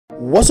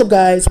What's up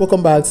guys,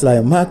 welcome back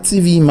to Mark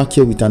TV. Mark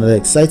here with another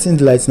exciting,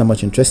 delightful, and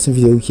much interesting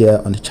video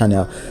here on the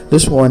channel.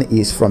 This one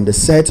is from the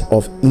set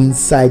of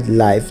Inside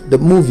Life, the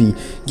movie.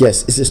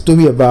 Yes, it's a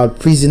story about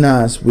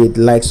prisoners with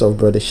likes of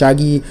Broda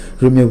Shaggi,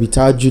 Romeo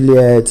without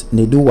Juliet,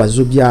 Nedu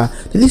Wazobia.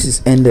 The list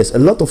is endless. A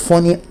lot of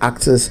funny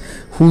actors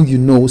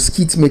who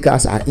skit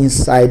makers are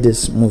inside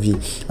this movie,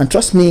 and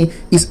trust me,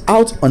 it's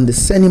out on the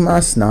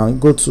cinemas now.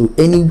 Go to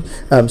any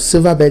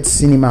Silverbed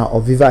cinema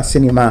or Viva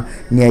cinema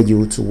near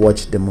you to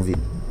watch the movie.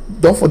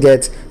 Don't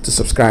forget to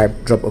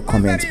subscribe, drop a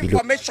comment below.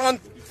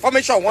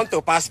 Information want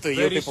to pass to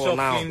you people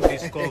now.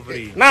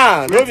 Discovery.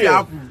 Nah,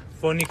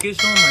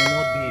 fornication might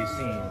not be a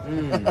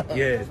sin.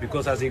 Yes,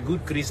 because as a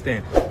good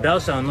Christian, thou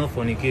shalt not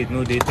fornicate,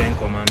 no day 10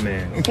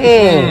 commandments.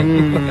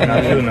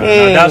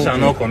 Thou shalt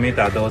not commit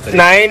adultery.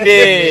 9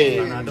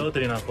 days. And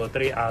adultery now for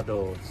 3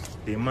 adults.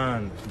 The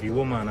man, the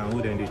woman, and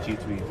who then they cheat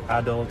with.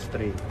 Adults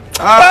 3.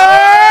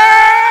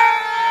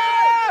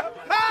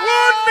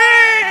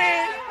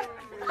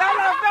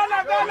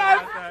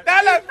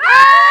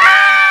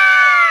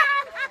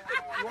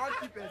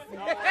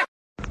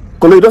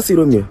 Kolo, you don't see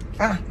Romeo.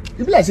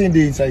 You be like saying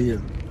the inside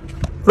here.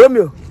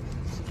 Romeo.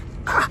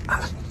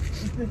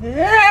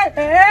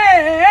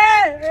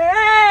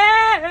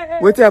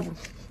 What happened?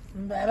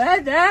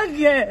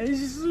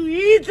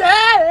 Sweet.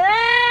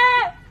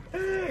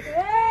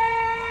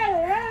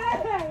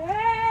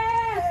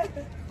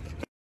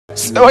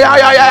 Oh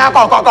yeah.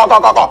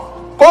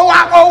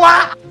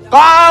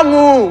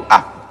 Come.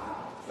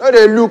 No,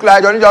 they look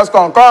like Johnny just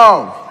come.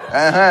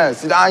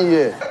 Sit down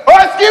here.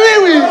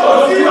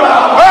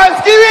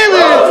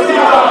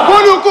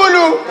 Kulu.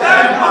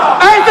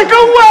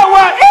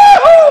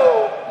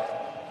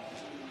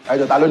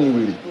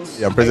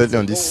 I'm presently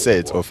on this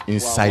set of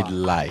Inside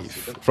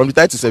Life. From the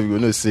title itself, you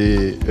know,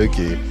 say,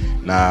 okay,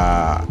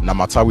 na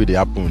matter where they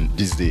happen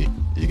this day.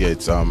 You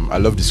get I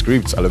love the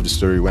script, I love the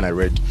story. When I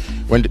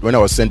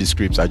was sent the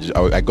scripts, I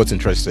got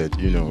interested.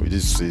 You know,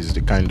 this is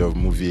the kind of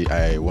movie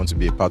I want to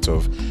be a part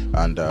of,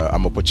 and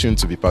I'm opportune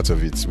to be part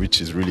of it,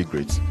 which is really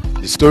great.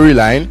 The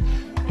storyline,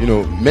 you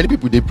know, many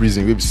people they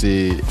prison we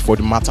say for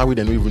the matter we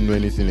they don't even know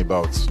anything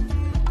about.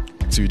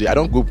 Today I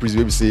don't go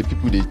prison we say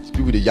people they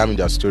yam in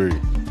their story.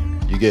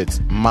 You get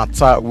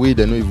matter we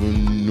they don't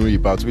even know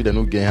about, we they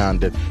don't get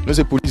handed. You know,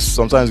 say police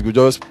sometimes you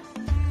just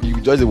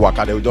walk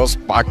out, they will just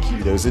park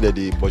you. They will say that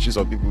they pursue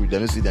some people, they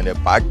don't see them, they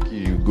park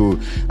you go.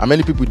 And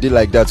many people did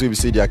like that. So we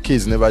say their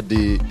case never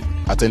they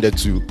attended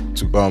to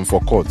for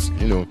court,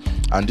 you know.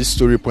 And this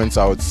story points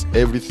out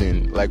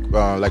everything. Like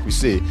we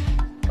say,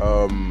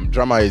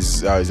 drama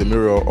is a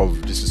mirror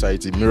of the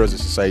society, mirrors the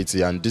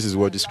society, and this is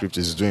what the script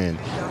is doing.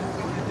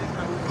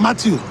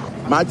 Matthew,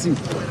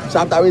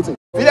 chapter waiting.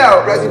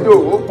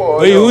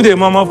 Oh, you the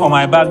mama for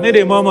my back. Need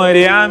the mama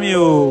they arm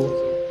you.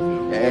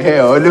 Hey,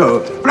 oh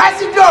no.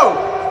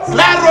 Presido!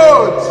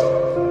 Claro!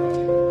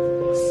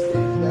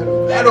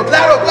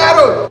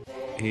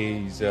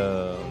 He's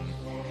a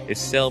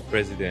cell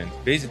president.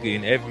 Basically,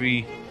 in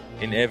every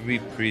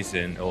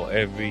prison or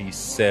every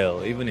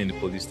cell, even in the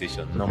police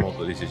station, normal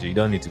police station, you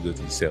don't need to go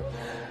to the cell.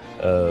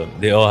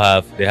 They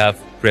have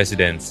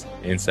presidents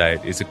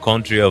inside. It's a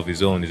country of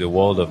its own. It's a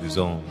world of its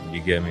own.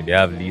 You get me? They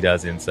have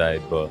leaders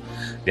inside, but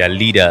their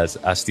leaders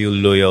are still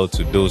loyal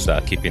to those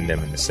that are keeping them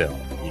in the cell.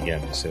 You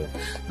get me? So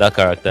that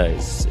character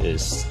is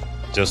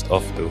just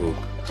off the hook.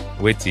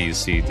 Wait till you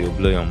see it, it'll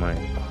blow your mind.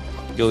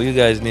 Yo, you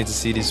guys need to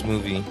see this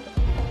movie.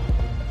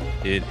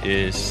 It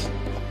is,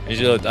 I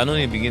don't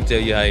even begin to tell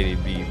you how it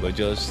be, but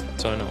just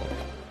turn up.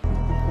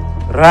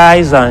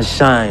 Rise and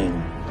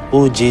shine,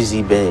 oh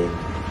Jezebel.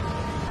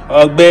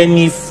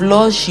 Benny,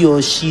 flush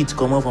your shit.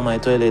 Come out from my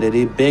toilet.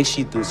 They beg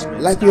shit to smell.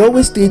 Like we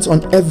always state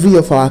on every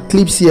of our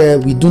clips here,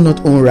 we do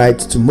not own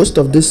rights to most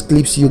of these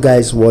clips you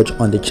guys watch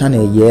on the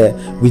channel here.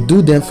 We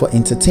do them for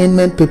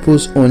entertainment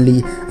purpose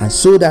only, and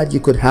so that you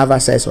could have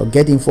access or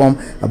get informed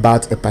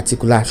about a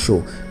particular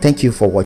show. Thank you for watching.